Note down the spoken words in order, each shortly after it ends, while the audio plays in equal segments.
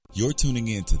You're tuning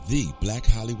in to the Black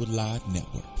Hollywood Live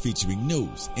Network, featuring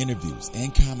news, interviews,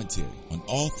 and commentary on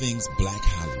all things Black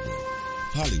Hollywood.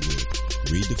 Hollywood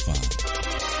redefined.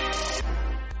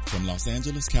 From Los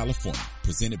Angeles, California,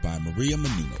 presented by Maria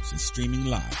Menounos and streaming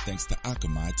live thanks to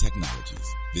Akamai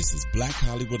Technologies. This is Black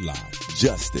Hollywood Live.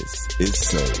 Justice is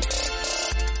served.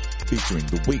 Featuring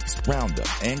the week's roundup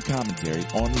and commentary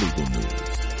on legal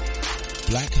news.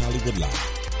 Black Hollywood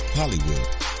Live. Hollywood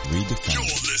redefined. You're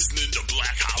listening to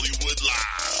Black Hollywood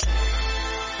Live.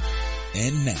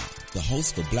 And now, the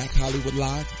host for Black Hollywood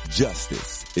Live,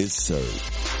 Justice is Served.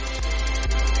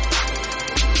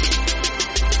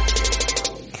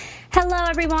 Hello,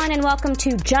 everyone, and welcome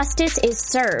to Justice is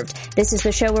Served. This is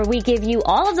the show where we give you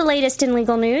all of the latest in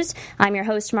legal news. I'm your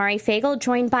host, Mari Fagel,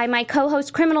 joined by my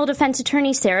co-host, criminal defense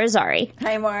attorney, Sarah Zari.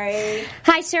 Hi, Mari.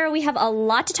 Hi, Sarah. We have a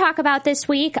lot to talk about this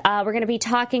week. We're going to be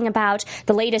talking about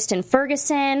the latest in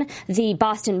Ferguson, the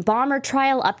Boston bomber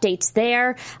trial, updates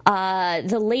there,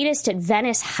 the latest at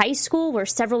Venice High School, where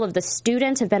several of the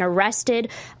students have been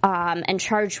arrested and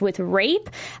charged with rape,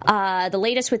 the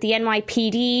latest with the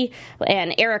NYPD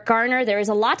and Eric Garner. There is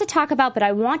a lot to talk about, but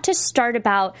I want to start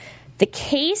about the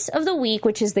case of the week,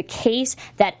 which is the case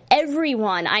that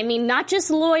everyone, I mean, not just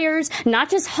lawyers, not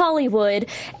just Hollywood,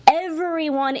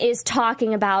 everyone is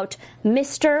talking about,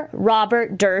 Mr.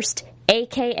 Robert Durst,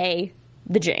 a.k.a.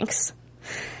 the Jinx.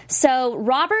 So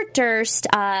Robert Durst,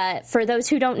 for those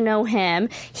who don't know him,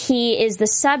 he is the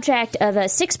subject of a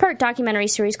 6-part documentary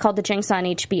series called The Jinx on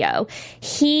HBO.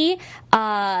 He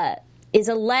is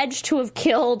alleged to have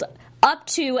killed up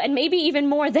to, and maybe even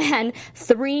more than,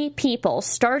 3 people,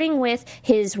 starting with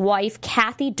his wife,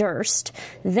 Kathy Durst,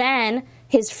 then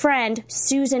his friend,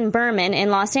 Susan Berman, in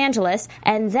Los Angeles,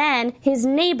 and then his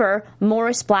neighbor,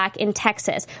 Morris Black, in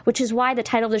Texas, which is why the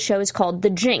title of the show is called The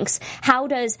Jinx. How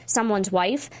does someone's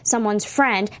wife, someone's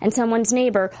friend, and someone's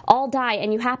neighbor all die,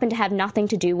 and you happen to have nothing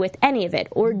to do with any of it?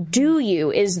 Or do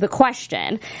you, is the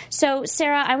question. So,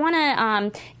 Sarah, I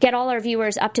want to get all our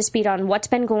viewers up to speed on what's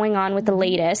been going on with the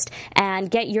latest and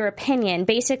get your opinion.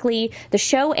 Basically, the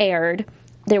show aired.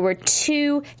 There were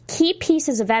 2 key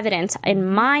pieces of evidence,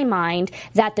 in my mind,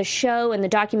 that the show and the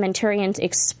documentarians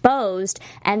exposed,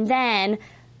 and then,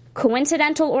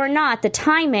 coincidental or not, the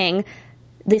timing,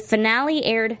 the finale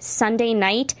aired Sunday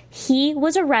night. He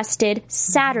was arrested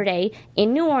Saturday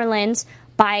in New Orleans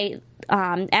by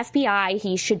FBI.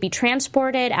 He should be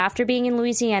transported after being in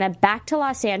Louisiana back to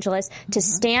Los Angeles to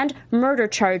stand murder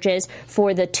charges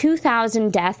for the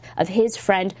 2000 death of his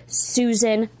friend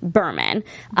Susan Berman.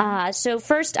 So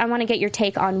first, I want to get your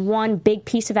take on one big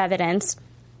piece of evidence,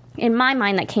 in my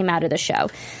mind, that came out of the show.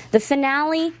 The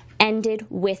finale ended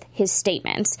with his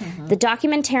statements. The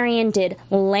documentarian did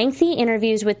lengthy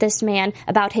interviews with this man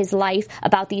about his life,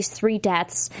 about these 3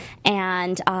 deaths,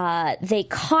 and they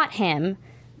caught him,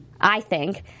 I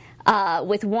think,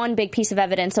 with one big piece of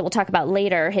evidence that we'll talk about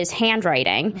later, his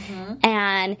handwriting.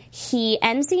 And he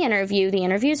ends the interview. The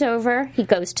interview's over. He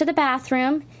goes to the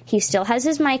bathroom. He still has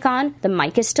his mic on. The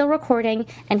mic is still recording.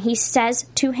 And he says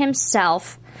to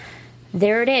himself,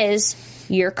 "There it is.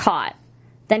 You're caught."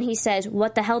 Then he says,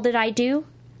 "What the hell did I do?"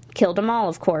 Killed them all,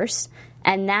 of course.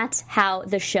 And that's how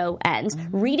the show ends.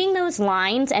 Reading those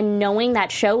lines and knowing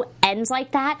that show ends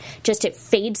like that, just it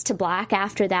fades to black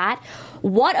after that.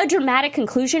 What a dramatic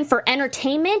conclusion for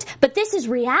entertainment, but this is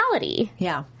reality.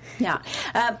 Yeah.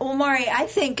 Well, Mari, I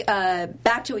think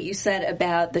back to what you said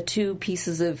about the 2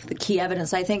 pieces of the key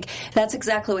evidence, I think that's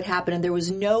exactly what happened. And there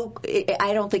was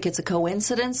I don't think it's a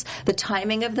coincidence, the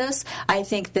timing of this. I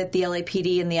think that the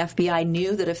LAPD and the FBI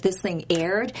knew that if this thing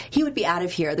aired, he would be out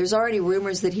of here. There's already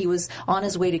rumors that he was on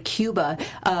his way to Cuba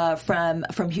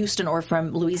from Houston or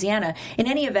from Louisiana. In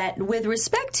any event, with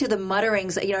respect to the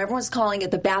mutterings, everyone's calling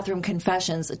it the bathroom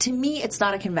confessions. To me, it's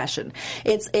not a confession.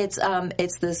 It's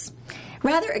this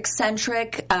rather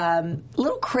eccentric,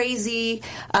 little crazy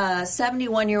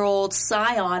 71-year-old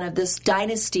scion of this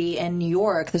dynasty in New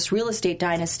York, this real estate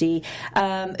dynasty,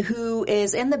 who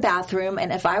is in the bathroom.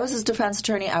 And if I was his defense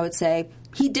attorney, I would say,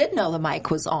 he did know the mic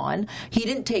was on. He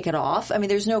didn't take it off. I mean,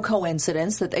 there's no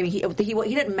coincidence that he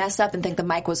didn't mess up and think the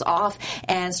mic was off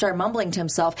and start mumbling to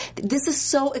himself. This is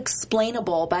so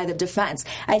explainable by the defense.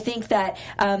 I think that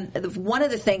one of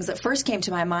the things that first came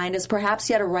to my mind is perhaps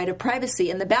he had a right of privacy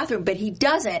in the bathroom, but he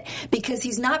doesn't because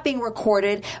he's not being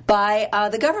recorded by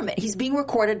the government. He's being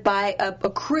recorded by a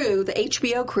crew, the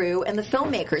HBO crew, and the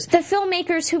filmmakers. The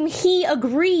filmmakers whom he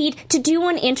agreed to do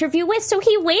an interview with, so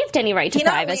he waived any right to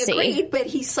privacy. He not only agreed, that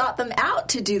he sought them out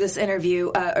to do this interview,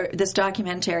 or this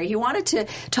documentary. He wanted to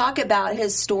talk about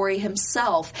his story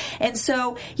himself. And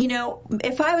so,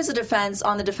 if I was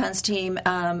on the defense team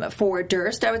for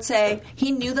Durst, I would say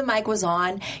he knew the mic was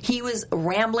on. He was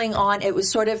rambling on. It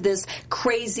was sort of this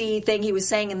crazy thing he was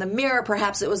saying in the mirror.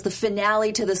 Perhaps it was the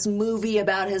finale to this movie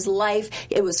about his life.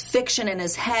 It was fiction in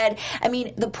his head. I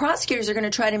mean, the prosecutors are going to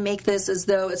try to make this as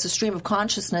though it's a stream of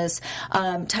consciousness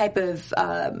type of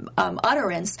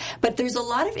utterance, but there's a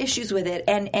lot of issues with it,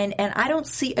 and I don't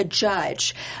see a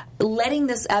judge letting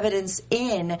this evidence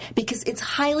in because it's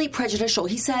highly prejudicial.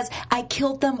 He says, I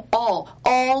killed them all.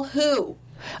 All who?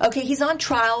 Okay, he's on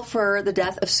trial for the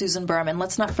death of Susan Berman.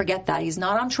 Let's not forget that. He's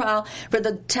not on trial for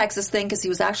the Texas thing because he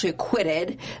was actually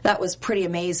acquitted. That was pretty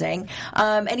amazing.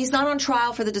 And he's not on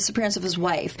trial for the disappearance of his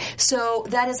wife. So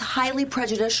that is highly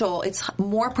prejudicial. It's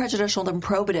more prejudicial than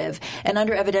probative. And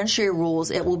under evidentiary rules,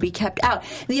 it will be kept out.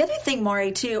 The other thing,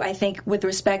 Maury, too, I think, with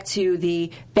respect to the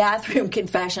bathroom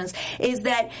confessions, is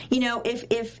that,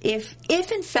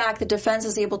 if in fact the defense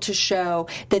is able to show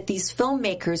that these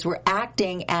filmmakers were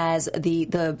acting as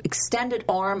the extended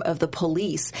arm of the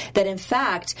police, that in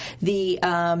fact the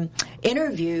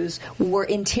interviews were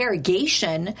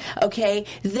interrogation, okay,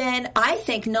 then I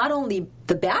think not only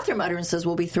the bathroom utterances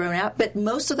will be thrown out, but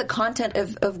most of the content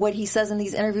of what he says in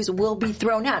these interviews will be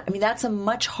thrown out. I mean, that's a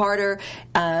much harder,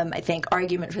 I think,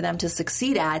 argument for them to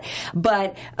succeed at.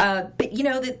 But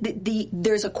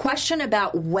there's a question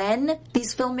about when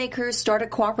these filmmakers started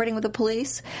cooperating with the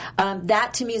police.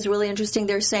 That to me is really interesting.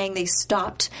 They're saying they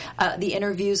stopped the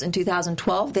interviews in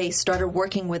 2012. They started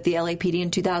working with the LAPD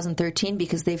in 2013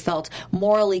 because they felt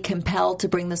morally compelled to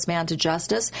bring this man to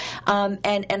justice.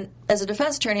 And as a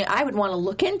defense attorney, I would want to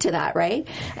look into that, right?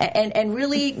 And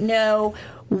really know,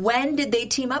 when did they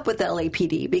team up with the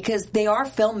LAPD? Because they are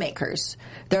filmmakers.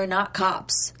 They're not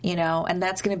cops, and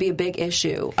that's going to be a big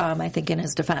issue, I think, in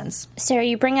his defense. Sarah,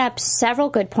 you bring up several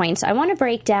good points. I want to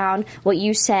break down what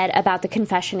you said about the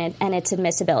confession and its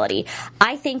admissibility.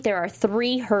 I think there are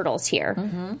 3 hurdles here.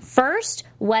 Mm-hmm. First,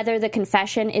 whether the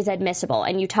confession is admissible.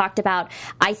 And you talked about,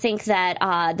 I think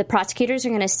that the prosecutors are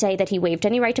going to say that he waived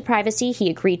any right to privacy. He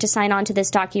agreed to sign on to this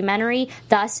documentary.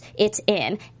 Thus, it's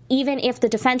in. Even if the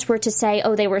defense were to say,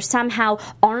 they were somehow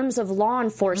arms of law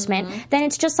enforcement, mm-hmm. then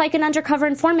it's just like an undercover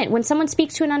informant. When someone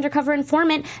speaks to an undercover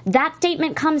informant, that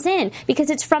statement comes in because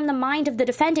it's from the mind of the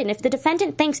defendant. If the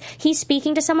defendant thinks he's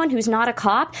speaking to someone who's not a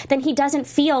cop, then he doesn't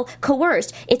feel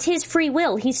coerced. It's his free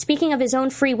will. He's speaking of his own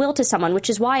free will to someone, which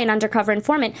is why an undercover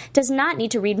informant does not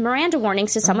need to read Miranda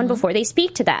warnings to someone mm-hmm. before they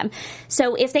speak to them.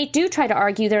 So if they do try to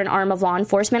argue they're an arm of law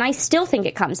enforcement, I still think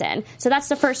it comes in. So that's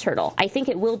the first hurdle. I think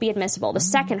it will be admissible. The mm-hmm.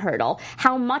 second hurdle,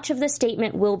 how much of the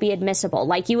statement will be admissible?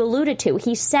 Like you alluded to,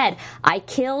 he said, I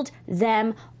killed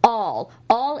them all.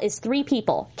 All is 3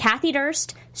 people: Kathy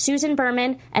Durst, Susan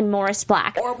Berman, and Morris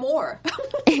Black. Or more.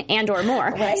 Or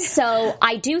more. Right. So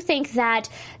I do think that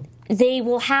they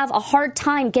will have a hard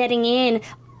time getting in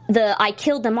the I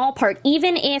killed them all part,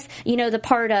 even if, the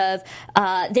part of,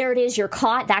 there it is, you're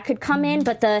caught, that could come in,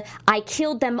 but the I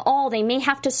killed them all, they may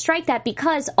have to strike that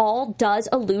because all does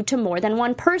allude to more than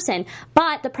one person.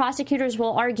 But the prosecutors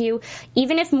will argue,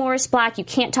 even if Morris Black, you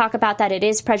can't talk about that, it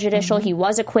is prejudicial, mm-hmm. he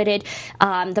was acquitted.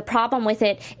 The problem with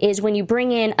it is when you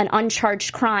bring in an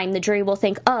uncharged crime, the jury will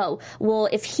think,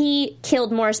 if he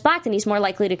killed Morris Black, then he's more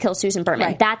likely to kill Susan Berman.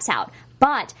 Right. That's out.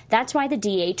 But that's why the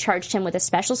DA charged him with a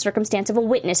special circumstance of a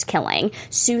witness killing.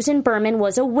 Susan Berman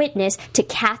was a witness to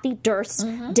Kathy Durst's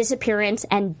mm-hmm. disappearance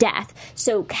and death.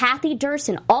 So Kathy Durst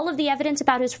and all of the evidence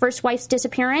about his first wife's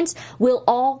disappearance will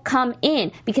all come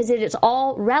in because it is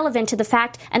all relevant to the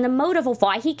fact and the motive of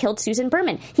why he killed Susan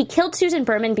Berman. He killed Susan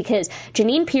Berman because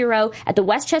Janine Pirro at the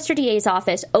Westchester DA's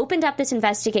office opened up this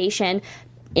investigation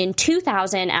in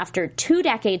 2000, after 2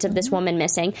 decades of this woman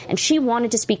missing, and she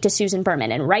wanted to speak to Susan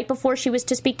Berman. And right before she was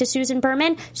to speak to Susan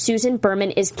Berman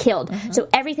is killed. Mm-hmm. So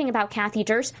everything about Kathy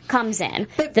Durst comes in.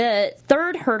 The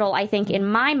third hurdle, I think, in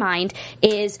my mind,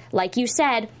 is, like you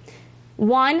said,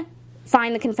 1,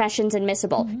 find the confessions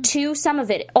admissible. Mm-hmm. 2, some of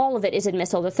it, all of it is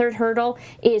admissible. The third hurdle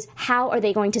is how are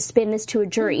they going to spin this to a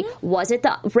jury? Mm-hmm. Was it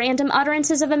the random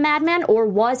utterances of a madman or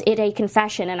was it a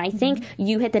confession? And I think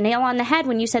you hit the nail on the head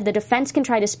when you said the defense can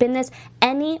try to spin this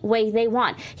any way they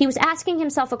want. He was asking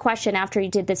himself a question after he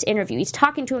did this interview. He's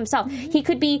talking to himself. Mm-hmm. He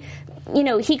could be,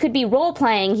 he could be role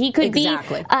playing. He could be,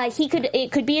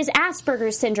 it could be his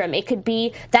Asperger's syndrome. It could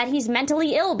be that he's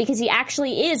mentally ill because he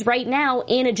actually is right now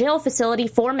in a jail facility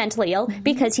for mentally ill. trial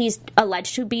because he's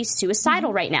alleged to be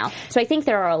suicidal right now. So I think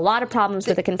there are a lot of problems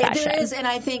with the confession. There is, and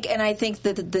I think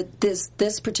that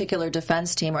this particular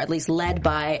defense team, or at least led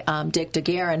by Dick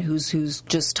DeGuerin, who's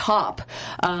just top,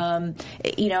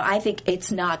 I think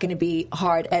it's not going to be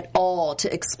hard at all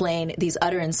to explain these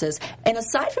utterances. And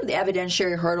aside from the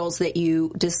evidentiary hurdles that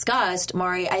you discussed,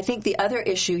 Mari, I think the other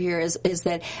issue here is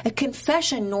that a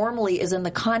confession normally is in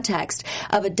the context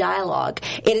of a dialogue.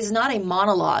 It is not a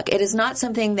monologue. It is not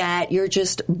something that you're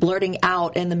just blurting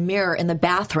out in the mirror in the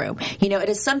bathroom. It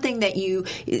is something that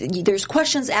there's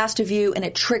questions asked of you, and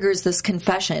it triggers this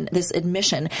confession, this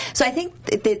admission. So I think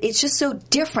that it's just so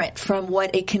different from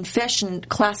what a confession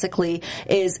classically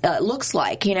looks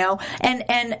like,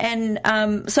 and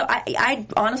so I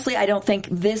honestly, I don't think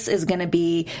this is going to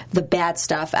be the bad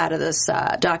stuff out of this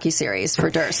docuseries for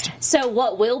Durst. So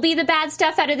what will be the bad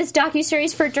stuff out of this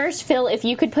docuseries for Durst, Phil, if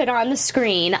you could put on the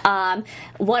screen?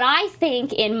 What I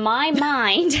think in my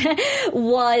mind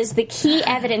was the key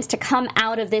evidence to come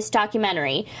out of this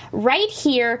documentary. Right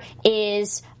here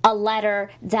is a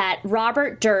letter that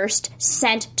Robert Durst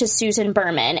sent to Susan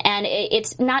Berman. And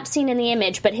it's not seen in the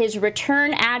image, but his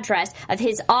return address of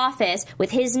his office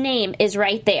with his name is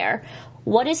right there.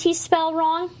 What does he spell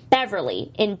wrong?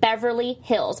 Beverly, in Beverly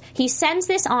Hills. He sends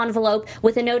this envelope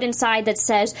with a note inside that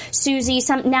says, Susie,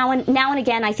 now and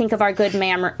again I think of our good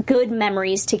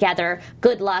memories together.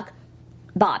 Good luck,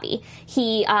 Bobby.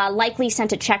 He likely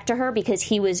sent a check to her because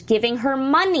he was giving her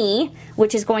money,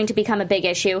 which is going to become a big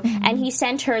issue, and he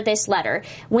sent her this letter.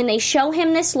 When they show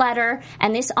him this letter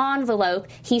and this envelope,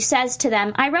 he says to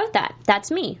them, I wrote that. That's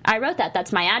me. I wrote that.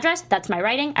 That's my address. That's my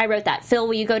writing. I wrote that. Phil,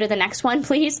 will you go to the next one,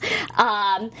 please?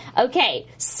 Okay,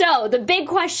 so the big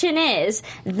question is,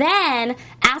 then,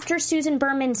 after Susan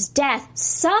Berman's death,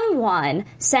 someone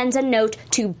sends a note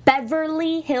to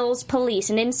Beverly Hills Police,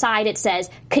 and inside it says,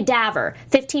 cadaver,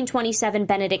 1527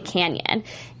 Benedict Canyon.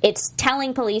 It's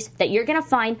telling police that you're going to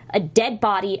find a dead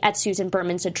body at Susan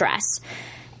Berman's address.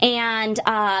 And,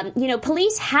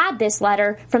 police had this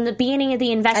letter from the beginning of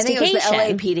the investigation. I think it was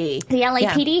the LAPD. The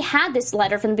LAPD had this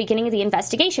letter from the beginning of the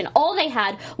investigation. All they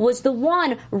had was the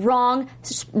one wrongly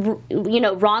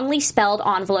spelled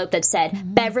envelope that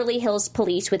said Beverly Hills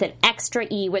Police with an extra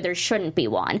E where there shouldn't be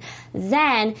one.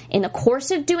 Then, in the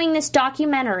course of doing this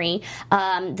documentary,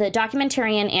 the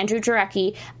documentarian Andrew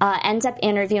Jarecki ends up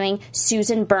interviewing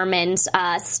Susan Berman's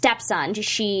stepson.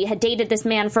 She had dated this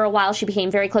man for a while. She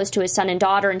became very close to his son and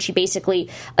daughter, and she basically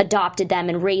adopted them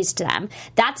and raised them.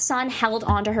 That son held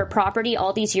onto her property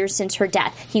all these years since her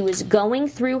death. He was going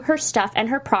through her stuff and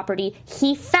her property.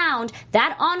 He found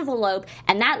that envelope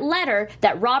and that letter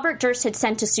that Robert Durst had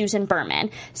sent to Susan Berman.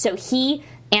 So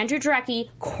Andrew Jarecki,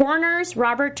 corners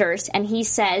Robert Durst, and he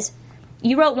says,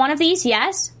 you wrote one of these?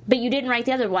 Yes. But you didn't write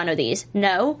the other one of these?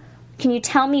 No. Can you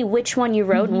tell me which one you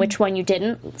wrote and which one you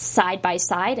didn't, side by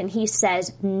side? And he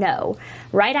says, no.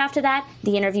 Right after that,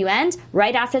 the interview ends.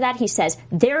 Right after that, he says,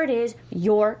 there it is,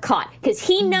 you're caught. Because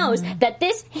he knows that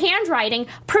this handwriting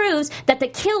proves that the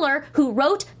killer who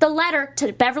wrote the letter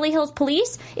to Beverly Hills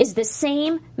Police is the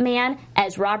same man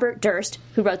as Robert Durst,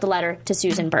 who wrote the letter to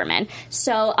Susan Berman.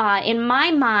 So in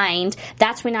my mind,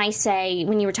 that's when I say,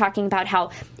 when you were talking about how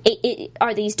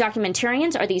are these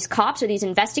documentarians, are these cops, are these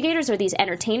investigators, are these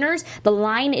entertainers? The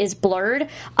line is blurred,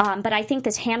 but I think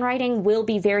this handwriting will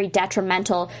be very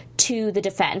detrimental to the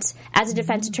defense. As a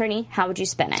defense attorney, how would you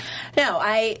spin it? No,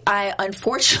 I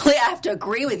unfortunately I have to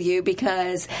agree with you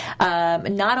because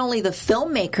not only the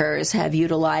filmmakers have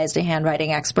utilized a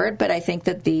handwriting expert, but I think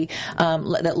that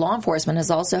that law enforcement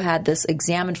has also had this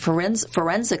examined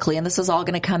forensically, and this is all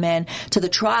going to come in to the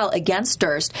trial against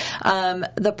Durst.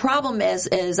 The problem is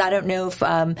I don't know if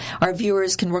our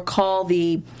viewers can recall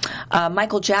the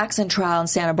Michael Jackson trial in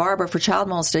Santa Barbara for child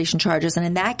molestation charges, and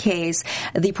in that case,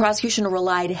 the prosecution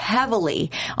relied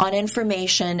heavily on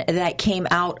information that came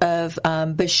out of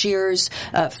Bashir's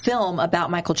film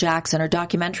about Michael Jackson, or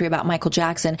documentary about Michael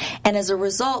Jackson, and as a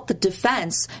result, the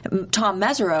defense, Tom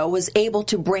Mesereau, was able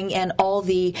to bring in all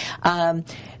the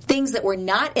things that were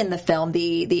not in the film,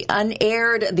 the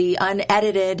unaired, the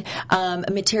unedited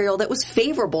material that was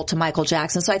favorable to Michael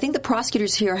Jackson. So I think the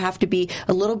prosecutors here have to be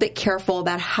a little bit careful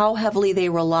about how heavily they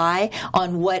rely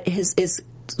on what is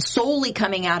solely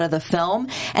coming out of the film,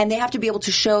 and they have to be able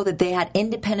to show that they had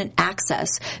independent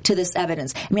access to this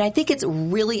evidence. I mean, I think it's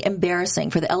really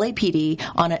embarrassing for the LAPD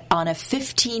on a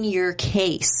 15-year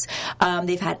case.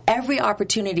 They've had every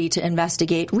opportunity to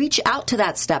investigate, reach out to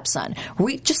that stepson,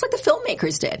 just like the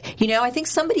filmmakers did. You know, I think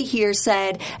somebody here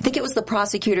said, I think it was the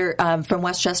prosecutor from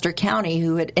Westchester County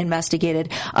who had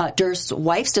investigated Durst's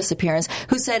wife's disappearance,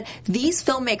 who said these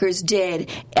filmmakers did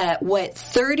what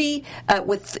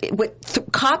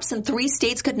cops in 3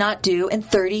 states could not do in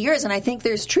 30 years. And I think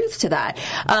there's truth to that.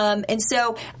 And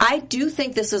so I do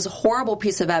think this is a horrible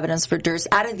piece of evidence for Durst.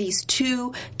 Out of these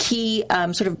 2 key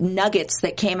sort of nuggets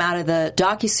that came out of the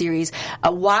docuseries,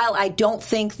 while I don't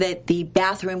think that the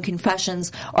bathroom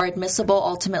confessions are admissible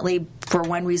ultimately for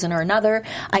one reason or another,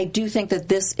 I do think that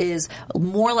this is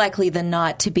more likely than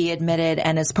not to be admitted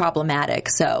and is problematic.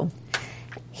 So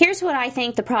here's what I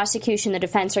think the prosecution, the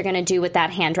defense are going to do with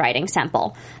that handwriting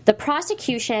sample. The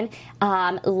prosecution,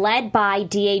 led by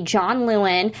DA John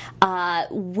Lewin,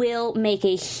 will make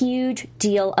a huge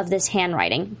deal of this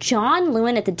handwriting. John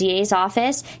Lewin at the DA's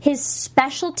office, his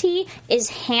specialty is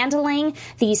handling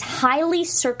these highly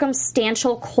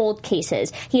circumstantial cold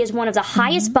cases. He has one of the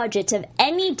highest budgets of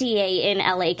any DA in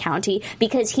LA County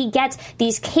because he gets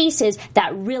these cases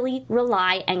that really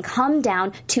rely and come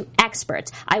down to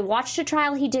experts. I watched a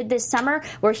trial he did this summer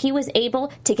where he was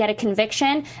able to get a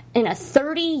conviction in a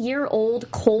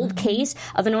 30-year-old cold case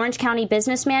of an Orange County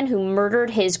businessman who murdered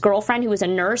his girlfriend, who was a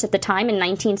nurse at the time, in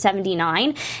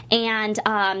 1979.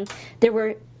 And there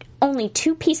were only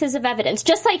 2 pieces of evidence,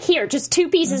 just like here, just 2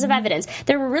 pieces of evidence.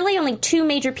 There were really only 2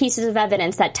 major pieces of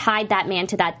evidence that tied that man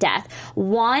to that death.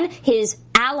 One, his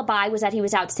alibi was that he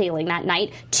was out sailing that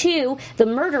night. 2, the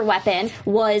murder weapon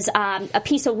was a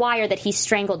piece of wire that he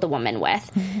strangled the woman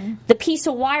with. The piece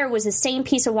of wire was the same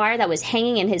piece of wire that was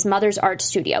hanging in his mother's art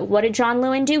studio. What did John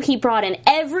Lewin do? He brought in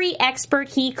every expert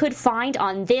he could find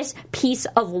on this piece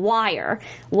of wire.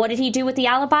 What did he do with the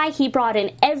alibi? He brought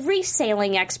in every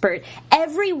sailing expert,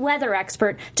 every weather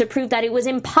expert to prove that it was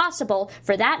impossible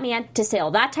for that man to sail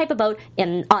that type of boat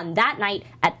on that night,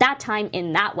 at that time,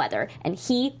 in that weather. And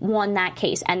he won that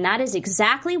case. And that is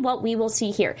exactly what we will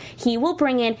see here. He will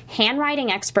bring in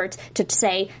handwriting experts to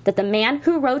say that the man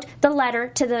who wrote the letter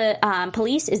to the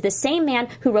police is the same man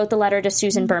who wrote the letter to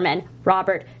Susan Berman,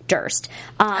 Robert Durst.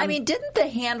 I mean, didn't the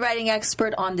handwriting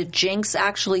expert on the Jinx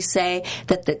actually say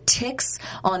that the ticks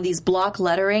on these block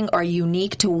lettering are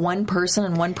unique to one person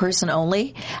and one person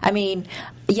only? I mean,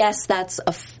 yes, that's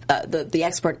the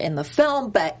expert in the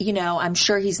film, but, you know, I'm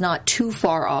sure he's not too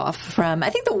far off from... I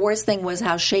think the worst thing was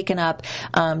how shaken up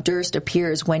Durst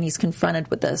appears when he's confronted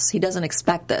with this. He doesn't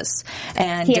expect this.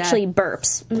 And he actually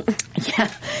burps. Yeah.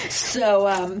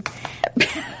 So...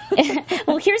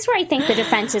 Well, here's where I think the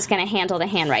defense is going to handle the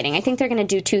handwriting. I think they're going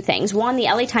to do 2 things. One, the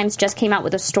LA Times just came out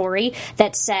with a story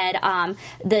that said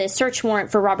the search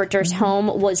warrant for Robert Durst's home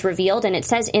was revealed, and it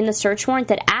says in the search warrant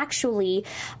that actually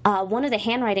one of the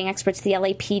handwriting experts the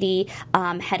LAPD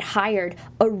had hired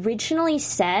originally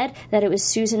said that it was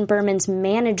Susan Berman's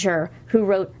manager who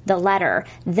wrote the letter.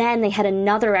 Then they had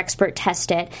another expert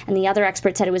test it, and the other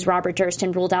expert said it was Robert Durst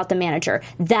and ruled out the manager.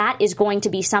 That is going to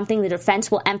be something the defense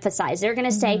will emphasize. They're going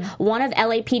to say one of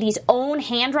LAPD's own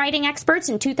handwriting experts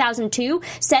in 2002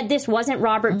 said this wasn't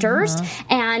Robert Durst,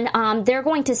 and they're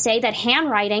going to say that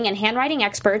handwriting and handwriting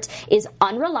experts is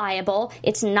unreliable,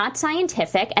 it's not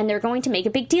scientific, and they're going to make a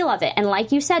big deal of it. And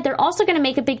like you said, they're also going to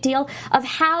make a big deal of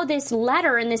how this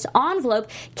letter and this envelope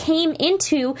came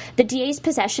into the DA's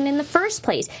possession in the first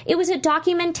place. It was a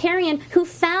documentarian who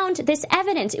found this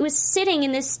evidence. It was sitting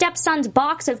in this stepson's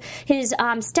box of his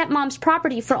stepmom's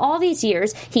property for all these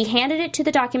years. He handed it to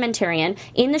the documentarian.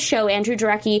 In the show, Andrew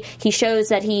Jarecki, he shows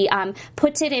that he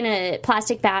puts it in a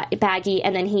plastic baggie,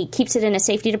 and then he keeps it in a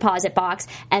safety deposit box,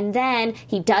 and then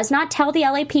he does not tell the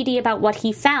LAPD about what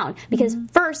he found, because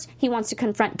first he wants to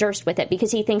confront Durst with it,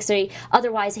 because he thinks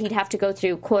otherwise he'd have to go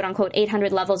through, quote-unquote,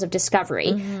 800 levels of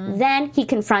discovery. Then he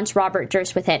confronts Robert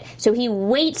Durst with it. So he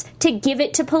waits to give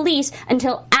it to police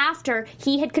until after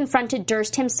he had confronted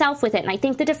Durst himself with it. And I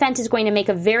think the defense is going to make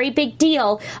a very big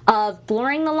deal of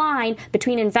blurring the line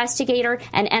between investigator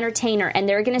and entertainer. And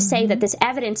they're going to say that this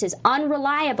evidence is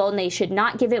unreliable and they should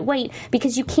not give it weight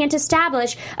because you can't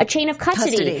establish a chain of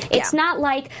custody. It's not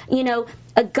like, you know,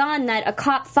 a gun that a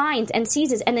cop finds and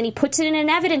seizes, and then he puts it in an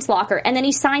evidence locker, and then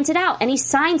he signs it out, and he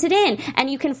signs it in,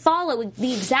 and you can follow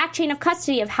the exact chain of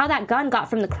custody of how that gun got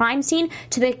from the crime scene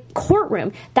to the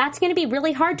courtroom. That's going to be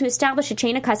really hard to establish a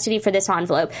chain of custody for this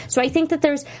envelope. So I think that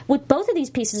there's, with both of these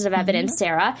pieces of evidence,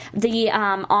 Sarah, the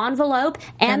envelope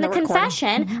and the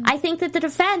confession, I think that the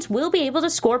defense will be able to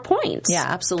score points. Yeah,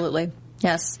 absolutely.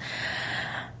 Yes.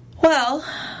 Well,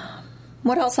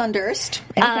 what else on Durst?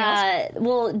 Anything else?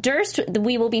 Well, Durst,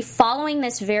 we will be following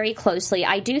this very closely.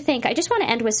 I just want to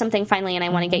end with something finally, and I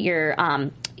want to get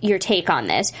your take on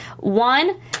this.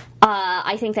 One,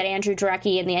 I think that Andrew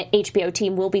Jarecki and the HBO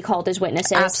team will be called as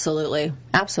witnesses. Absolutely.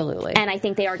 And I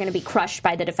think they are going to be crushed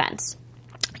by the defense.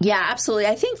 Yeah, absolutely.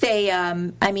 I think they,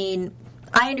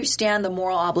 I understand the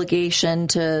moral obligation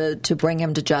to bring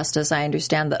him to justice. I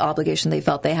understand the obligation they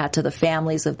felt they had to the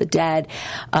families of the dead,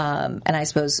 and I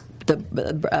suppose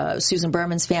Susan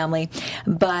Berman's family.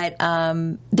 But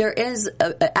there is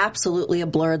absolutely a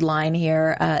blurred line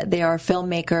here. They are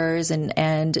filmmakers,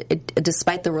 and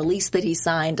despite the release that he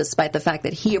signed, despite the fact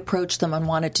that he approached them and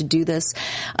wanted to do this,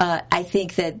 I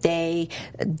think that they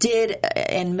did,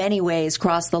 in many ways,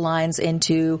 cross the lines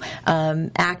into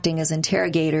acting as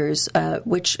interrogators,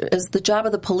 which is the job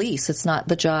of the police. It's not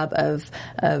the job of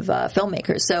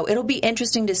filmmakers. So it'll be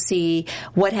interesting to see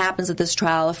what happens at this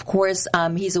trial. Of course,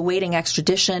 he's awaiting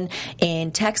extradition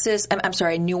in Texas.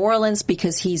 In New Orleans,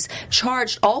 because he's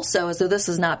charged also, as though this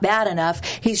is not bad enough,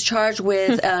 he's charged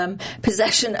with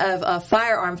possession of a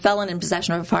firearm, felon in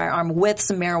possession of a firearm with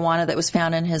some marijuana that was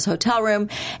found in his hotel room.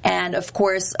 And of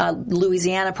course,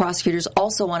 Louisiana prosecutors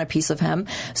also want a piece of him.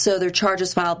 So there are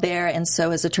charges filed there, and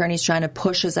so his attorney's trying to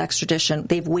push his extradition.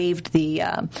 They've waived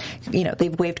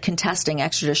they've waived contesting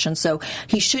extradition. So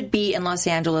he should be in Los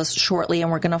Angeles shortly,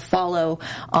 and we're going to follow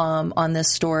on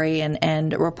this story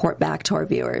and report back to our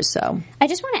viewers. So I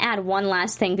just want to add one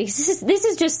last thing, because this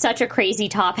is just such a crazy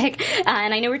topic,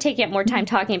 and I know we're taking up more time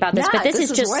talking about this, but this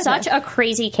is just such a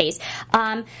crazy case.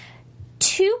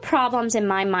 Two problems in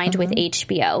my mind with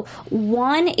HBO.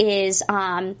 One is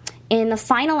in the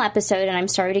final episode, and I'm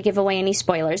sorry to give away any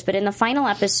spoilers, but in the final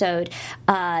episode,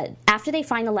 after they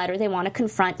find the letter, they want to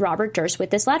confront Robert Durst with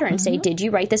this letter and say, did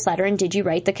you write this letter, and did you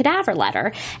write the cadaver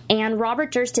letter? And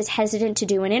Robert Durst is hesitant to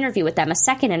do an interview with them, a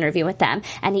second interview with them,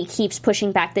 and he keeps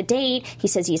pushing back the date. He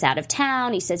says he's out of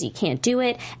town. He says he can't do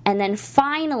it. And then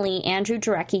finally, Andrew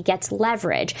Jarecki gets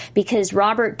leverage, because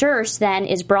Robert Durst then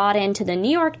is brought into the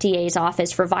New York DA's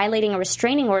office for violating a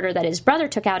restraining order that his brother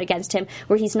took out against him,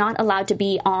 where he's not allowed to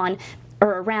be on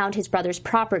or around his brother's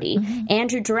property.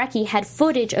 Andrew Jarecki had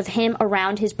footage of him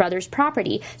around his brother's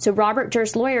property. So Robert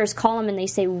Durst's lawyers call him and they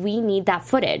say, we need that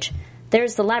footage.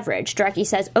 There's the leverage. Jarecki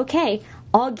says, okay,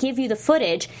 I'll give you the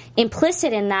footage.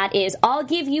 Implicit in that is, I'll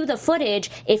give you the footage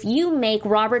if you make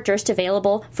Robert Durst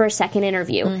available for a second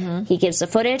interview. He gives the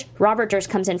footage. Robert Durst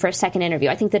comes in for a second interview.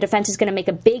 I think the defense is going to make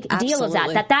a big deal of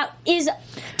that. That is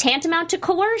tantamount to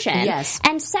coercion. Yes.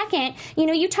 And second,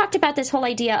 you talked about this whole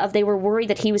idea of they were worried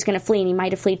that he was going to flee and he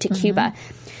might have fled to Cuba.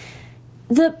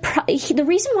 The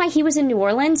reason why he was in New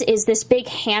Orleans is this big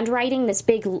handwriting, this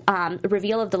big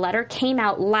reveal of the letter came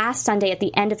out last Sunday at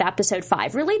the end of episode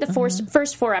 5. Really, the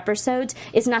first 4 episodes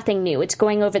is nothing new. It's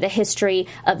going over the history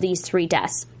of these 3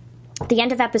 deaths. At the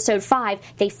end of episode 5,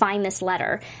 they find this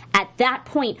letter. At that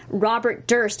point, Robert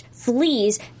Durst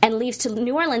flees and leaves to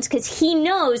New Orleans because he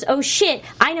knows, oh shit,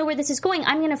 I know where this is going.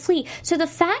 I'm going to flee. So the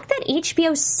fact that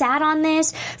HBO sat on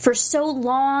this for so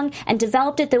long and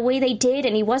developed it the way they did,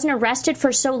 and he wasn't arrested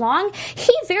for so long,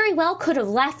 he very well could have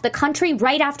left the country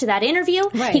right after that interview.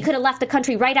 Right. He could have left the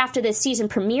country right after this season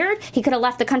premiered. He could have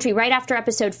left the country right after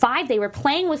episode 5. They were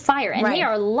playing with fire, and they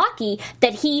are lucky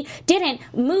that he didn't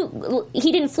move.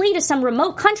 He didn't flee to some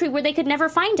remote country where they could never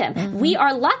find him. We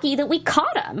are lucky that we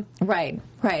caught him. Right.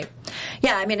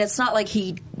 Yeah, I mean, it's not like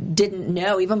he didn't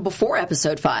know, even before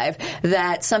episode 5,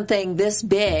 that something this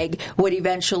big would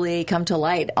eventually come to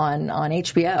light on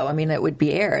HBO. I mean, it would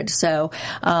be aired. So,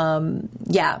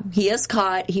 yeah, he is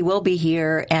caught. He will be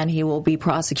here, and he will be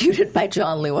prosecuted by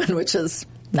John Lewin, which is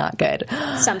not good.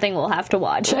 Something we'll have to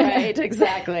watch. Right,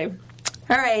 exactly.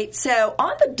 All right, so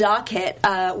on the docket,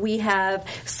 we have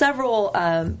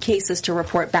several cases to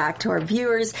report back to our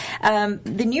viewers. The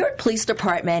New York Police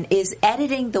Department is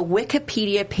editing the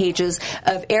Wikipedia pages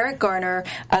of Eric Garner,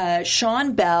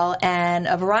 Sean Bell, and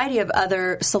a variety of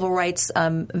other civil rights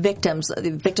victims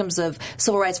of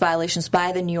civil rights violations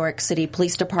by the New York City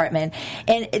Police Department.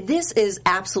 And this is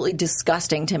absolutely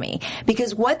disgusting to me,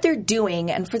 because what they're doing,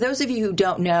 and for those of you who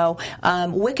don't know,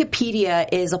 Wikipedia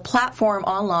is a platform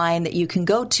online that you can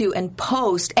go to and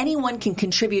post. Anyone can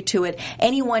contribute to it.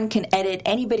 Anyone can edit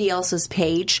anybody else's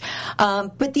page.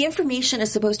 But the information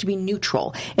is supposed to be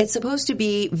neutral. It's supposed to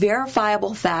be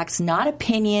verifiable facts, not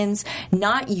opinions,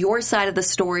 not your side of the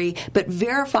story, but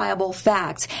verifiable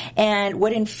facts. And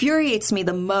what infuriates me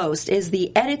the most is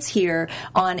the edits here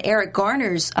on Eric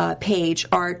Garner's page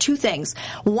are 2 things.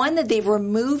 One, that they've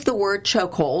removed the word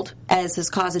chokehold as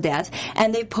his cause of death,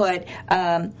 and they put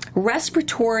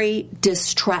respiratory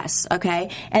distress, a okay?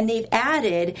 And they've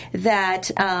added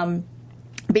that...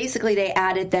 basically, they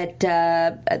added that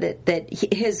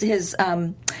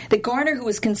that Garner, who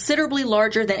was considerably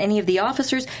larger than any of the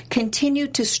officers,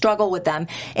 continued to struggle with them.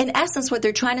 In essence, what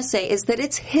they're trying to say is that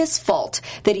it's his fault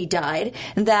that he died,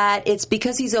 that it's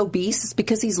because he's obese, it's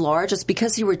because he's large, it's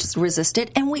because he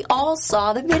resisted, and we all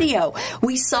saw the video.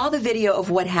 We saw the video of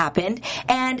what happened,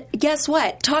 and guess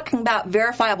what? Talking about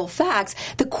verifiable facts,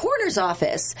 the coroner's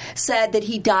office said that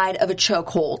he died of a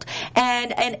chokehold.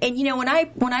 And you know, when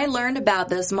I learned about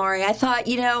this, Mari, I thought,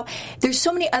 you know, there's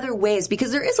so many other ways,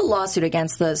 because there is a lawsuit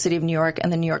against the city of New York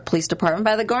and the New York Police Department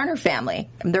by the Garner family.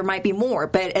 And there might be more,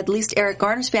 but at least Eric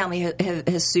Garner's family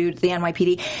has sued the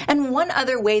NYPD. And one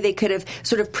other way they could have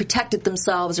sort of protected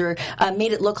themselves or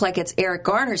made it look like it's Eric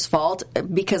Garner's fault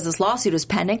because this lawsuit is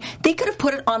pending, they could have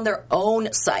put it on their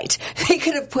own site. They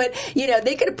could have put, you know,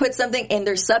 they could have put something in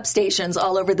their substations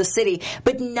all over the city,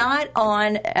 but not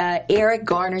on Eric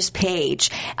Garner's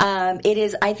page.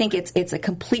 I think it's a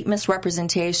complete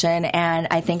misrepresentation, and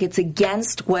I think it's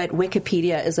against what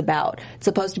Wikipedia is about. It's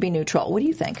supposed to be neutral. What do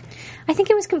you think? I think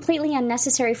it was completely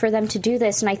unnecessary for them to do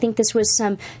this, and I think this was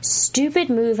some stupid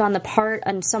move on the part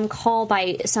and some call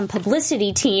by some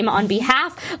publicity team on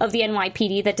behalf of the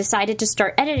NYPD that decided to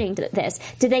start editing this.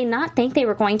 Did they not think they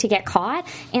were going to get caught?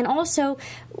 And also,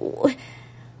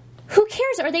 who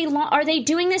cares? Are they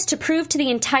doing this to prove to the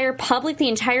entire public, the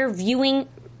entire viewing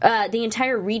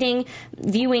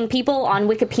people on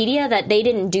Wikipedia that they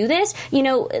didn't do this? You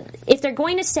know, if they're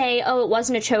going to say, oh, it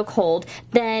wasn't a chokehold,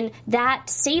 then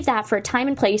save that for a time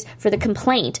and place for the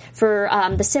complaint, for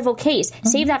the civil case. Mm-hmm.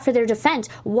 Save that for their defense.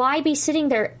 Why be sitting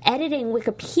there editing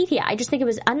Wikipedia? I just think it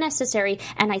was unnecessary,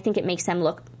 and I think it makes them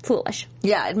look foolish.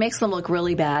 Yeah, it makes them look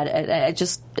really bad.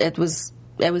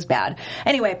 It was bad.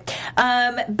 Anyway,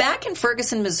 back in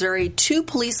Ferguson, Missouri, 2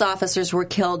 police officers were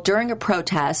killed during a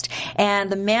protest,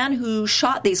 and the man who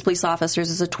shot these police officers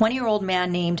is a 20-year-old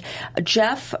man named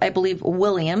Jeff, I believe,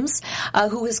 Williams,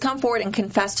 who has come forward and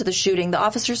confessed to the shooting. The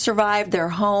officers survived. They're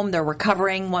home. They're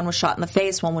recovering. One was shot in the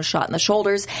face. One was shot in the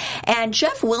shoulders. And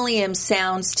Jeff Williams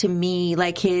sounds to me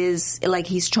like he's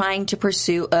trying to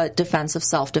pursue a defense of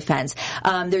self-defense.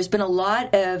 There's been a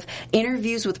lot of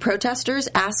interviews with protesters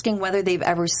asking whether they've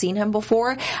ever seen him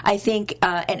before. I think,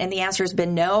 and the answer has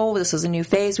been no, this is a new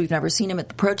phase. We've never seen him at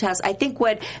the protests. I think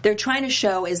what they're trying to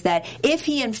show is that if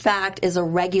he, in fact, is a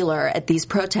regular at these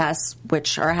protests,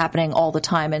 which are happening all the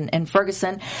time in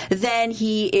Ferguson, then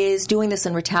he is doing this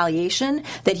in retaliation,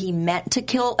 that he meant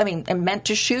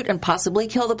to shoot and possibly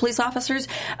kill the police officers.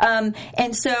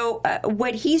 And so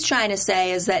what he's trying to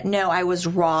say is that, no, I was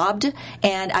robbed,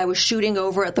 and I was shooting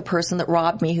over at the person that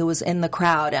robbed me who was in the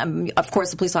crowd. Of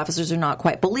course, the police officers are not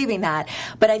quite believing that,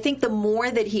 but I think the more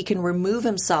that he can remove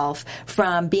himself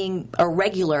from being a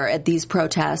regular at these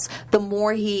protests, the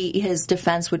more his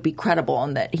defense would be credible,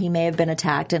 and that he may have been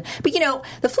attacked. But you know,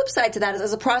 the flip side to that is,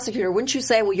 as a prosecutor, wouldn't you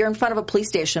say, well, you're in front of a police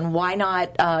station, why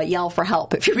not yell for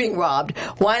help if you're being robbed?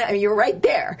 Why not? I mean, you're right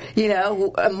there, you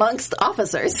know, amongst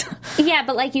officers. Yeah,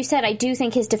 but like you said, I do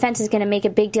think his defense is going to make a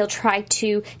big deal, try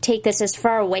to take this as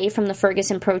far away from the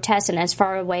Ferguson protests and as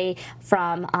far away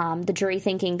from the jury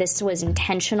thinking this was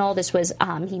intentional. This was,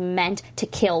 he meant to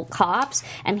kill cops,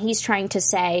 and he's trying to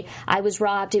say, I was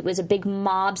robbed. It was a big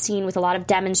mob scene with a lot of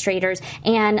demonstrators,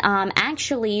 and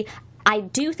actually, I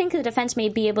do think the defense may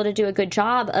be able to do a good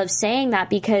job of saying that,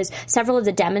 because several of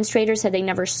the demonstrators said they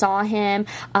never saw him.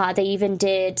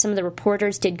 Some of the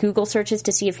reporters did Google searches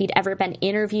to see if he'd ever been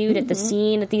interviewed at the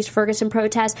scene at these Ferguson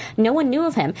protests. No one knew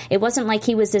of him. It wasn't like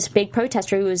he was this big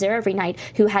protester who was there every night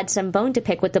who had some bone to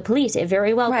pick with the police. It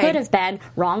very well could have been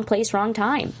wrong place, wrong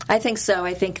time. I think so.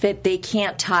 I think that they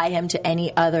can't tie him to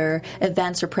any other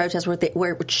events or protests where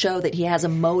it would show that he has a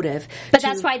motive. But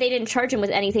that's why they didn't charge him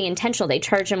with anything intentional. They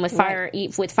charged him with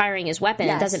firing his weapon.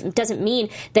 Yes. It doesn't mean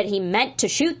that he meant to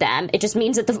shoot them. It just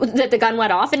means that the gun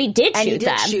went off and he did shoot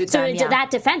them. So that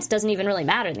defense doesn't even really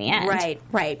matter in the end.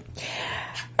 Right.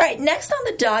 All right, next on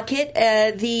the docket,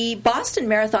 the Boston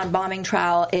Marathon bombing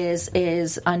trial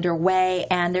is underway,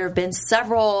 and there have been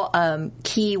several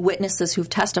key witnesses who've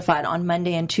testified on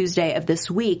Monday and Tuesday of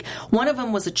this week. One of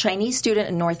them was a Chinese student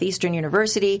at Northeastern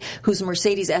University whose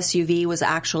Mercedes SUV was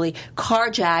actually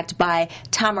carjacked by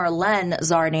Tamerlan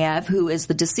Tsarnaev, who is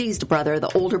the deceased brother,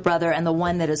 the older brother, and the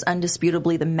one that is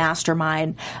undisputably the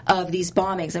mastermind of these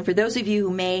bombings. And for those of you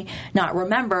who may not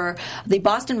remember, the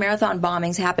Boston Marathon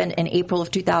bombings happened in April of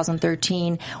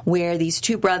 2013, where these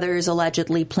two brothers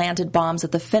allegedly planted bombs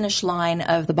at the finish line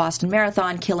of the Boston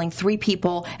Marathon, killing 3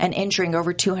 people and injuring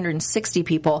over 260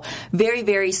 people. Very,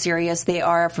 very serious. They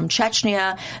are from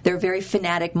Chechnya. They're very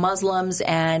fanatic Muslims,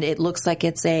 and it looks like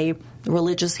it's a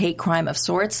religious hate crime of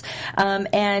sorts.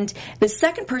 And the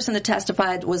second person that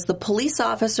testified was the police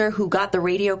officer who got the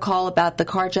radio call about the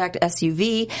carjacked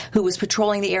SUV, who was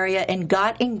patrolling the area and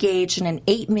got engaged in an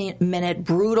 8-minute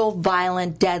brutal,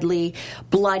 violent, deadly,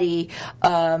 bloody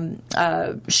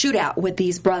shootout with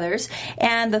these brothers.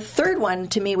 And the third one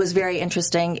to me was very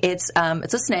interesting. It's a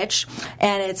snitch,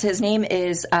 and his name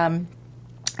is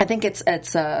I think it's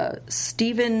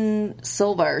Steven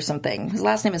Silva or something. His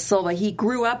last name is Silva. He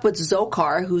grew up with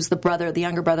Dzhokhar, who's the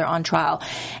younger brother on trial.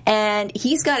 And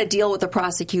he's got to deal with the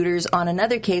prosecutors on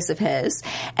another case of his.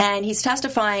 And he's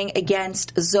testifying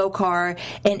against Dzhokhar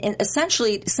and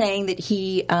essentially saying that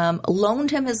he loaned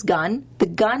him his gun. The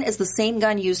gun is the same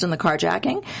gun used in the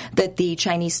carjacking that the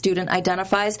Chinese student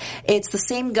identifies. It's the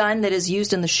same gun that is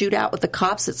used in the shootout with the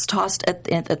cops. It's tossed at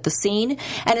the scene.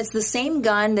 And it's the same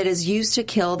gun that is used to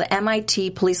kill the MIT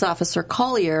police officer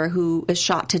Collier, who is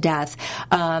shot to death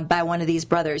by one of these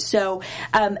brothers. So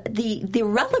the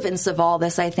relevance of all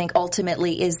this, I think,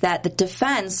 ultimately is that the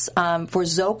defense for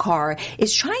Dzhokhar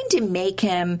is trying to make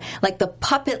him like the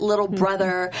puppet little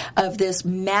brother of this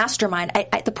mastermind.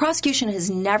 The prosecution has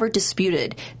never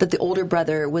disputed that the older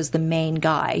brother was the main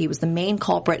guy. He was the main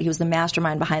culprit. He was the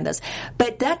mastermind behind this.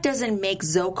 But that doesn't make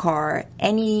Dzhokhar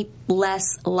any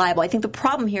less liable. I think the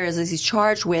problem here is he's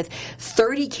charged with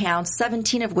 30 counts,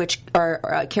 17 of which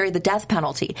carry the death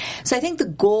penalty. So I think the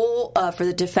goal for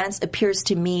the defense appears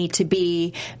to me to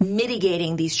be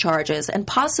mitigating these charges and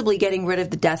possibly getting rid of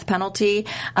the death penalty.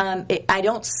 I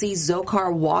don't see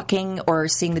Dzhokhar walking or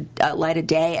seeing the light of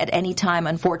day at any time,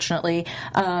 unfortunately.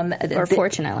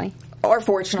 Or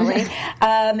fortunately,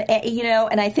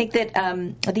 and I think that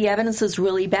the evidence is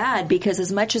really bad because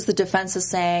as much as the defense is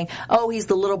saying, oh, he's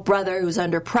the little brother who's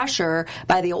under pressure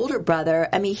by the older brother,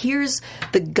 I mean, here's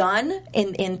the gun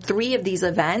in 3 of these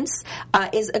events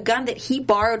is a gun that he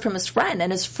borrowed from his friend,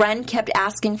 and his friend kept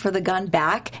asking for the gun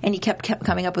back, and he kept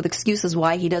coming up with excuses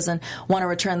why he doesn't want to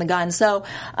return the gun. So,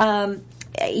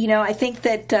 I think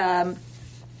that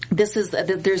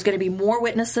there's going to be more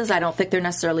witnesses. I don't think they're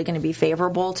necessarily going to be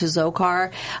favorable to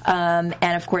Dzhokhar. And,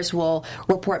 of course, we'll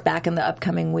report back in the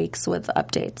upcoming weeks with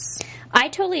updates. I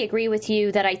totally agree with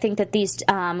you that I think that these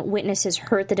witnesses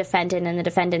hurt the defendant in the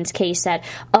defendant's case that,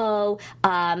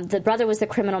 the brother was the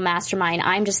criminal mastermind.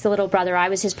 I'm just the little brother. I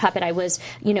was his puppet. I was,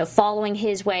 following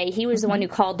his way. He was the one who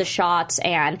called the shots,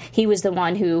 and he was the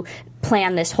one who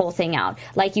planned this whole thing out.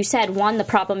 Like you said, the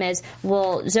problem is,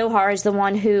 Dzhokhar is the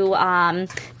one who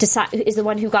is the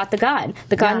one who got the gun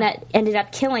that ended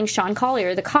up killing Sean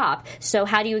Collier, the cop. So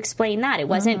how do you explain that? It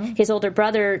wasn't his older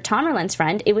brother Tamerlan's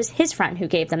friend. It was his friend who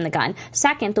gave them the gun.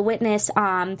 Second, the witness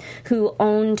who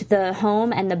owned the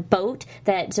home and the boat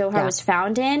that Dzhokhar was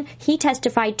found in, he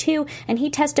testified too, and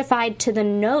he testified to the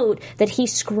note that he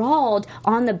scrawled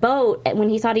on the boat when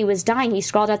he thought he was dying. He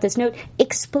scrawled out this note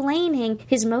explaining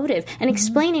his motive and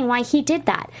explaining why he did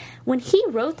that. When he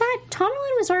wrote that,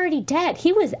 Tamerlan was already dead.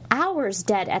 He was hours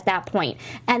dead at that point,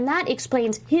 and that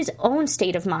explains his own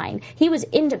state of mind. He was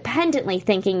independently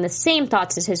thinking the same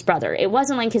thoughts as his brother. It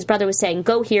wasn't like his brother was saying,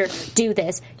 go here, do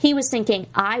this. He was thinking,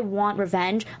 I want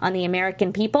revenge on the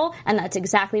American people, and that's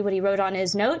exactly what he wrote on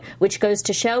his note, which goes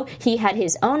to show he had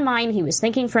his own mind, he was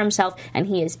thinking for himself, and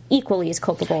he is equally as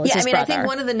culpable as his brother. I think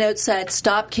one of the notes said,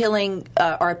 stop killing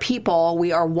our people,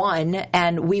 we are one,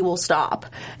 and we will stop.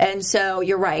 And so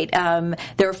you're right.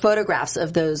 There are photographs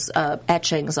of those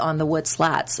etchings on the wood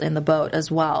slats in the boat as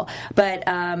well. But,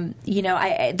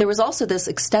 there was also this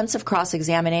extensive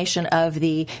cross-examination of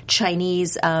the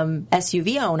Chinese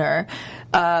SUV owner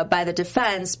by the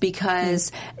defense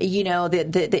because,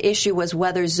 the issue was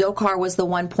whether Dzhokhar was the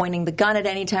one pointing the gun at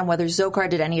any time, whether Dzhokhar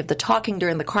did any of the talking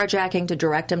during the carjacking to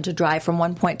direct him to drive from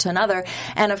one point to another.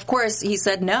 And, of course, he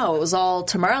said no, it was all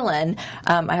Tamerlan.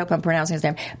 I hope I'm pronouncing his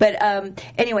name. But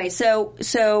anyway,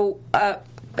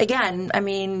 again, I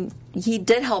mean, he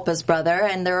did help his brother,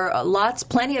 and there are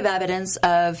plenty of evidence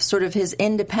of sort of his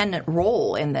independent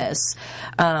role in this,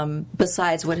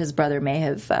 besides what his brother may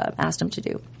have asked him to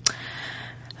do.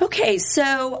 Okay,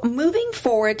 so moving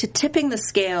forward to tipping the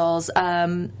scales,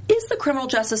 is the criminal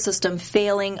justice system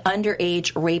failing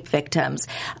underage rape victims?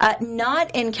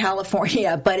 Not in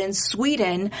California, but in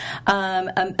Sweden,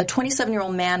 a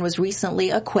 27-year-old man was recently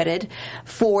acquitted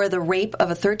for the rape of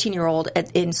a 13-year-old.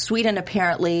 In Sweden,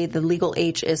 apparently, the legal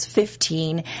age is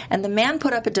 15, and the man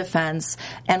put up a defense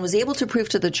and was able to prove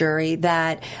to the jury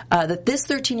that this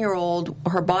 13-year-old,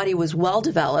 her body was well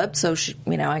developed, so she,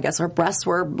 I guess her breasts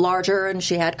were larger and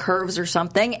she had curves or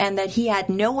something, and that he had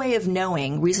no way of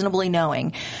reasonably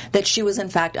knowing that she was in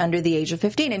fact under the age of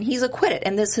 15, and he's acquitted.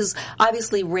 And this has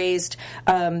obviously raised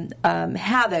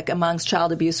havoc amongst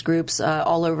child abuse groups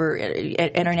all over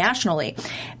internationally.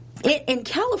 In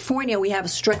California, we have a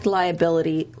strict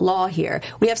liability law here.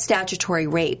 We have statutory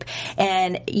rape.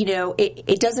 And,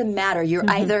 it doesn't matter. You're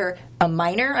either a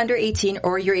minor under 18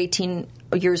 or you're 18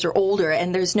 years or older,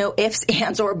 and there's no ifs,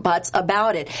 ands, or buts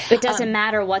about it. It doesn't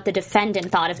matter what the defendant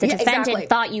thought. If the defendant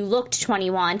thought you looked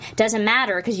 21, doesn't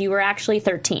matter because you were actually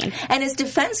 13. And as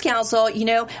defense counsel,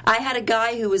 I had a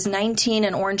guy who was 19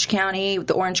 in Orange County.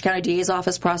 The Orange County DA's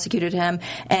office prosecuted him,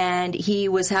 and he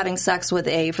was having sex for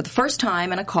the first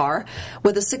time in a car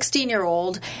with a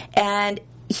 16-year-old, and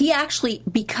he actually,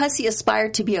 because he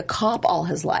aspired to be a cop all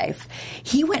his life,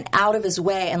 he went out of his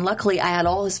way, and luckily I had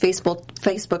all his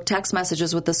Facebook text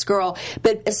messages with this girl,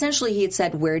 but essentially he had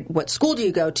said, what school do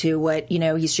you go to?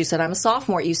 She said, I'm a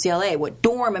sophomore at UCLA. What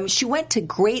dorm? I mean, she went to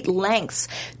great lengths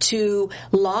to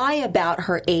lie about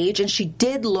her age, and she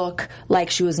did look like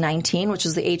she was 19, which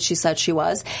is the age she said she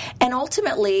was, and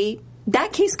ultimately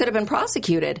that case could have been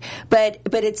prosecuted, but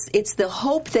it's the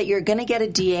hope that you're going to get a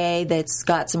DA that's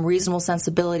got some reasonable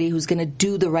sensibility who's going to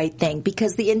do the right thing,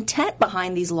 because the intent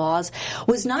behind these laws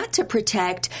was not to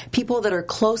protect people that are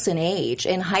close in age,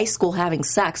 in high school having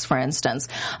sex, for instance.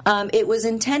 It was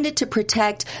intended to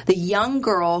protect the young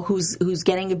girl who's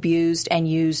getting abused and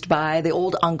used by the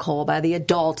old uncle, by the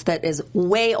adult that is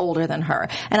way older than her.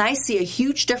 And I see a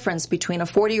huge difference between a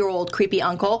 40-year-old creepy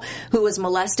uncle who is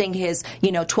molesting his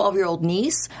 12-year-old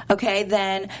niece,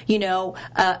 than,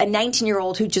 a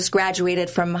 19-year-old who just graduated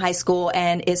from high school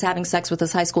and is having sex with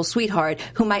his high school sweetheart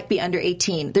who might be under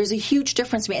 18. There's a huge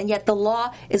difference, and yet the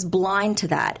law is blind to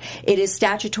that. It is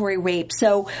statutory rape.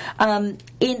 So,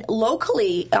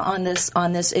 locally on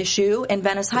this issue in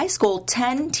Venice High School,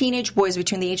 10 teenage boys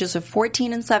between the ages of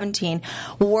 14 and 17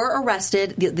 were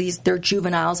arrested. They're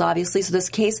juveniles, obviously. So this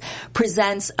case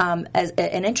presents as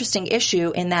an interesting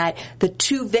issue in that the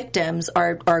two victims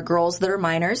are girls that are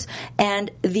minors,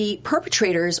 and the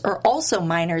perpetrators are also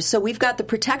minors. So we've got the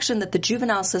protection that the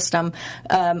juvenile system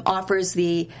offers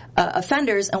the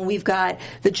offenders, and we've got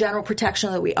the general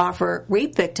protection that we offer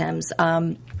rape victims.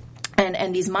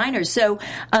 And these minors. So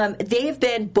they've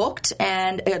been booked,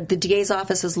 and the DA's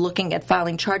office is looking at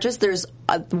filing charges. There's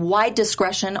a wide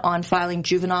discretion on filing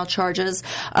juvenile charges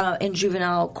in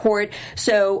juvenile court.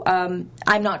 So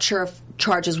I'm not sure if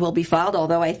charges will be filed,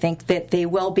 although I think that they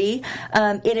will be.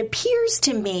 It appears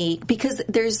to me, because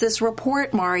there's this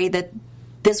report, Mari, that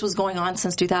this was going on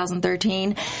since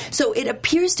 2013. So it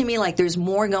appears to me like there's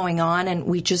more going on, and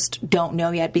we just don't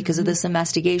know yet because of this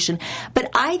investigation.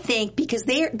 But I think because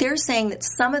they're saying that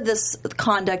some of this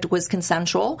conduct was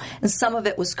consensual and some of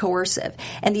it was coercive.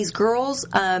 And these girls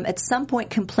at some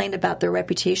point complained about their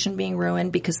reputation being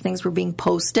ruined because things were being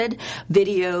posted,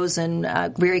 videos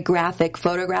and very graphic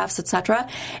photographs, etc.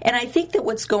 And I think that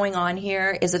what's going on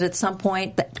here is that at some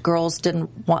point that girls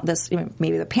didn't want this.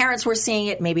 Maybe the parents were seeing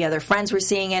it, maybe other friends were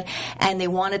seeing it, and they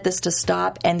wanted this to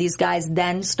stop, and these guys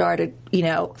then started,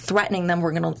 threatening them,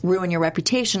 we're going to ruin your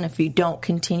reputation if you don't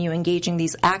continue engaging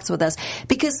these acts with us,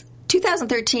 because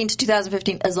 2013 to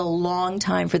 2015 is a long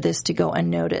time for this to go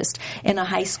unnoticed in a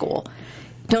high school.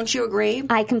 Don't you agree?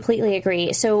 I completely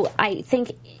agree. So I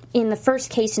think in the first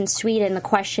case in Sweden, the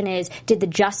question is, did the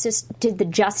justice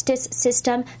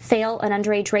system fail an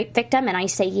underage rape victim? And I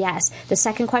say yes. The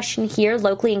second question here,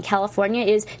 locally in California,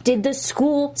 is, did the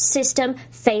school system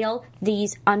fail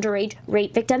these underage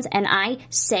rape victims? And I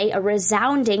say a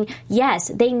resounding yes.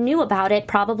 They knew about it,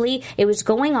 probably. It was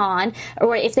going on.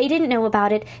 Or if they didn't know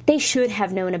about it, they should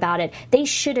have known about it. They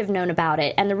should have known about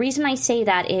it. And the reason I say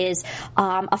that is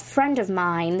a friend of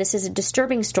mine, this is a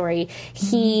disturbing story,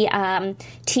 he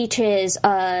teaches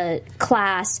a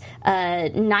class,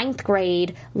 a 9th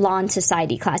grade law and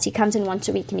society class. He comes in once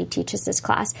a week and he teaches this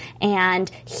class. And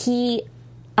he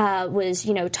was,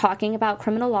 talking about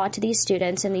criminal law to these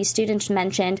students, and these students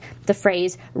mentioned the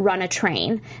phrase "run a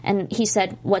train," and he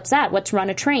said, "What's that? What's run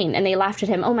a train?" And they laughed at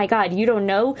him. "Oh my God, you don't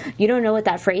know what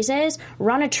that phrase is?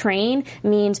 Run a train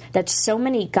means that so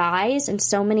many guys and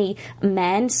so many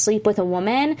men sleep with a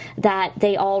woman that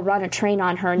they all run a train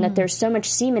on her, and that there's so much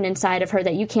semen inside of her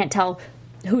that you can't tell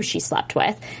who she slept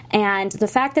with." And the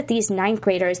fact that these 9th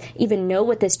graders even know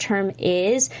what this term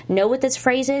is, know what this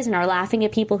phrase is, and are laughing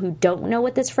at people who don't know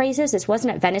what this phrase is. This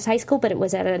wasn't at Venice High School, but it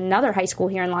was at another high school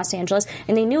here in Los Angeles,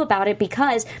 and they knew about it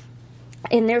because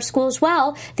in their school as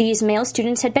well, these male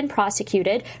students had been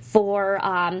prosecuted for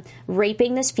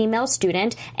raping this female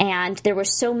student, and there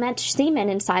was so much semen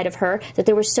inside of her that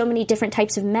there were so many different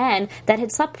types of men that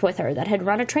had slept with her, that had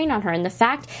run a train on her. And the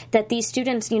fact that these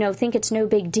students, think it's no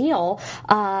big deal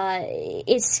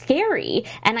is scary.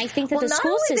 And I think that the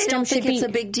school system should be... They don't think it's a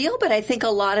big deal, but I think a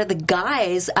lot of the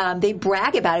guys, they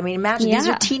brag about it. I mean, imagine these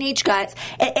are teenage guys.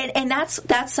 And that's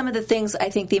some of the things I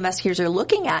think the investigators are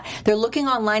looking at. They're looking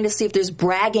online to see if there's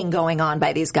bragging going on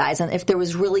by these guys and if there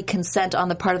was really consent on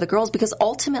the part of the girls, because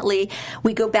ultimately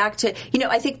we go back to,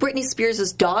 I think Britney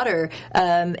Spears' daughter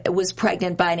was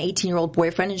pregnant by an 18-year-old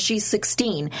boyfriend, and she's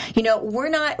 16.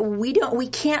 We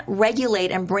can't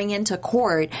regulate and bring into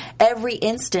court every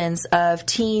instance of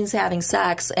teens having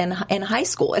sex in high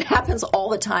school. It happens all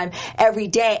the time, every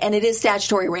day, and it is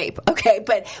statutory rape, okay?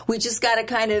 But we just got to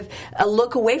kind of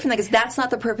look away from that, because that's not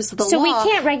the purpose of the law. So we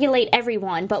can't regulate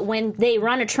everyone, but when they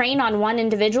run a train on one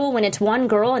individual, when it's one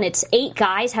girl and it's 8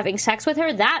 guys having sex with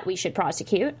her, that we should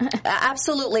prosecute.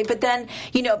 Absolutely. But then,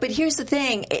 but here's the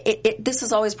thing. This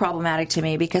is always problematic to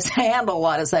me because I handle a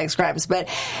lot of sex crimes. But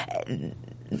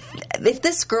if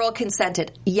this girl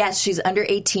consented, yes, she's under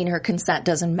 18, her consent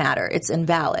doesn't matter. It's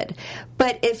invalid.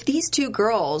 But if these two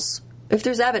girls... if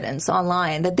there's evidence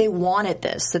online that they wanted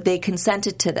this, that they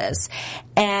consented to this,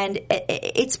 and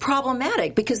it's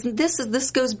problematic because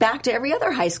this goes back to every other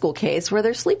high school case where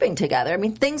they're sleeping together. I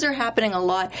mean, things are happening a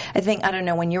lot. I don't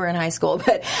know when you were in high school,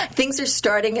 but things are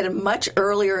starting at a much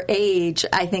earlier age,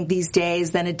 I think, these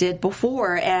days than it did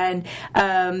before. And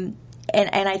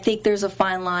I think there's a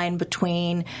fine line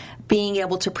between being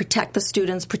able to protect the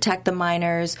students, protect the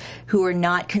minors who are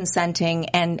not consenting,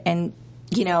 and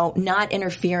not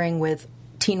interfering with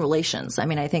teen relations. I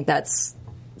mean, I think that's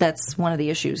one of the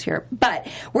issues here. But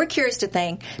we're curious to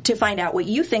find out what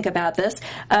you think about this.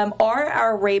 Are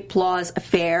our rape laws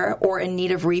fair or in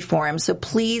need of reform? So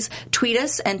please tweet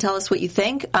us and tell us what you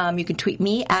think. You can tweet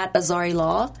me at Azari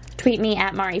Law. Tweet me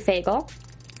at Mari Fagel.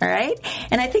 All right.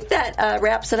 And I think that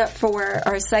wraps it up for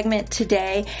our segment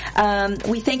today.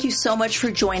 We thank you so much for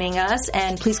joining us,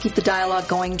 and please keep the dialogue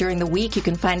going during the week. You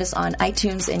can find us on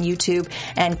iTunes and YouTube,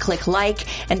 and click like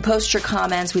and post your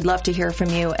comments. We'd love to hear from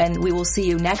you, and we will see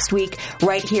you next week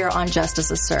right here on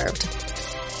Justice is Served.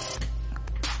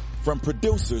 From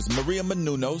producers Maria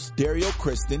Menounos, Dario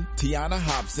Kristen, Tiana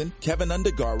Hobson, Kevin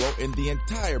Undergaro, and the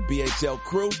entire BHL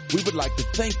crew, we would like to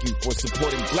thank you for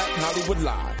supporting Black Hollywood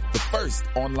Live, the first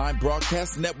online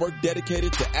broadcast network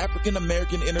dedicated to African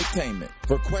American entertainment.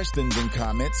 For questions and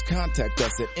comments, contact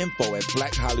us at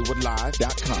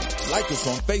info@blackhollywoodlive.com. Like us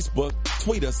on Facebook,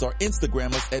 tweet us, or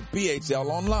Instagram us at BHL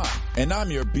Online. And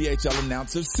I'm your BHL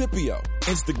announcer, Scipio.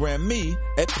 Instagram me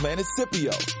at Planet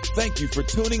Scipio. Thank you for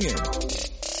tuning in.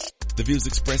 The views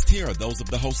expressed here are those of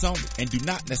the host only and do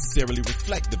not necessarily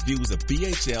reflect the views of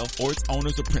BHL or its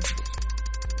owners or principals.